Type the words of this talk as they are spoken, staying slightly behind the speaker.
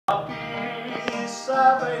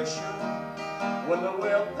salvation when the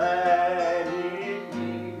wealth that it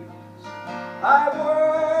gives. I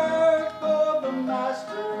work for the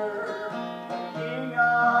Master, the King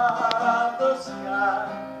of the sky,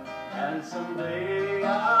 and someday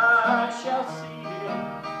I shall see him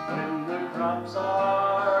when the crops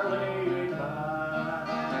are laid by.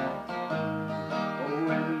 Oh,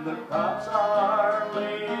 when the crops are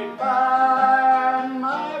laid by and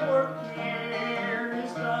my work here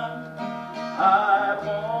is done, I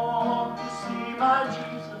want to see my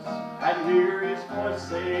Jesus and hear his voice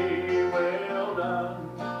say, well done.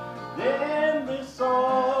 Then this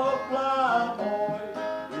old plowboy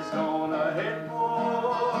is gonna head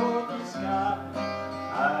for the sky.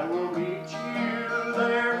 I will meet you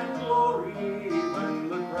there in glory when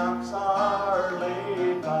the crops are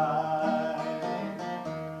laid by.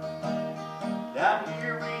 Down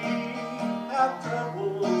here we have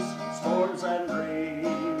troubles, storms and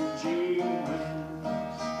raging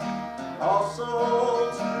winds.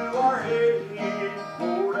 Also to our headed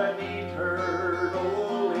for an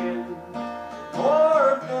eternal end.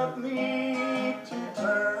 Lord, help me to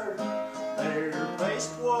turn their face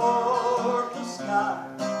toward the sky,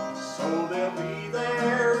 so they'll be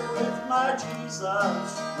there with my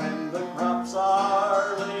Jesus when the crops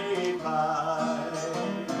are laid by.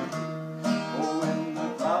 Oh, when the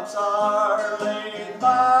crops are laid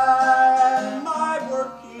by and my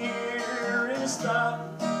work here is done,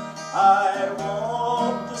 I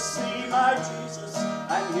want to see my Jesus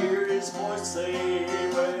and hear his voice say,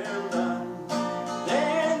 well done.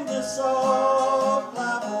 Then this old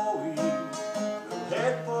plowboy will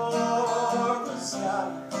head for the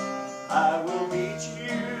sky. I will meet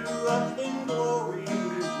you up in glory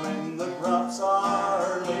when the crops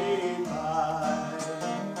are laid by.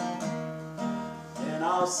 Then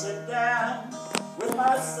I'll sit down with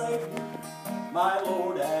my Savior, my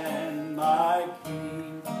Lord and my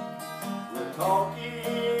King. We'll talk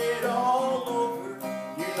it all over,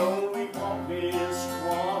 you know we won't miss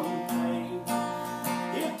one thing.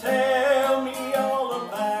 He'll tell me all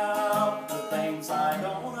about the things I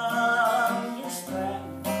don't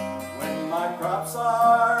understand. When my crops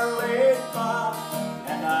are laid by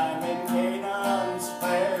and I'm in Canaan's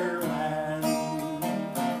fair land.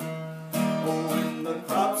 Oh, when the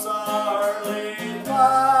crops are laid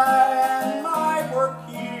by and my work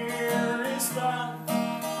here is done,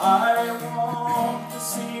 I want to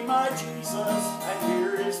see my Jesus and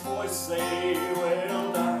hear his voice say,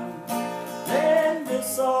 well done. Then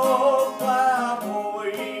this old plowboy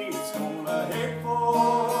is gonna head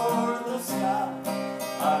for the sky.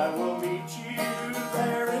 I will meet you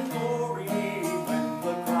there in glory when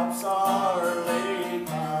the crops are laid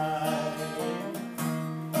by.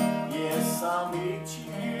 Yes, I'll meet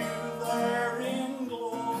you there in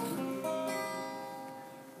glory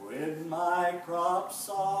when my crops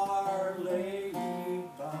are laid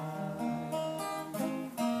by.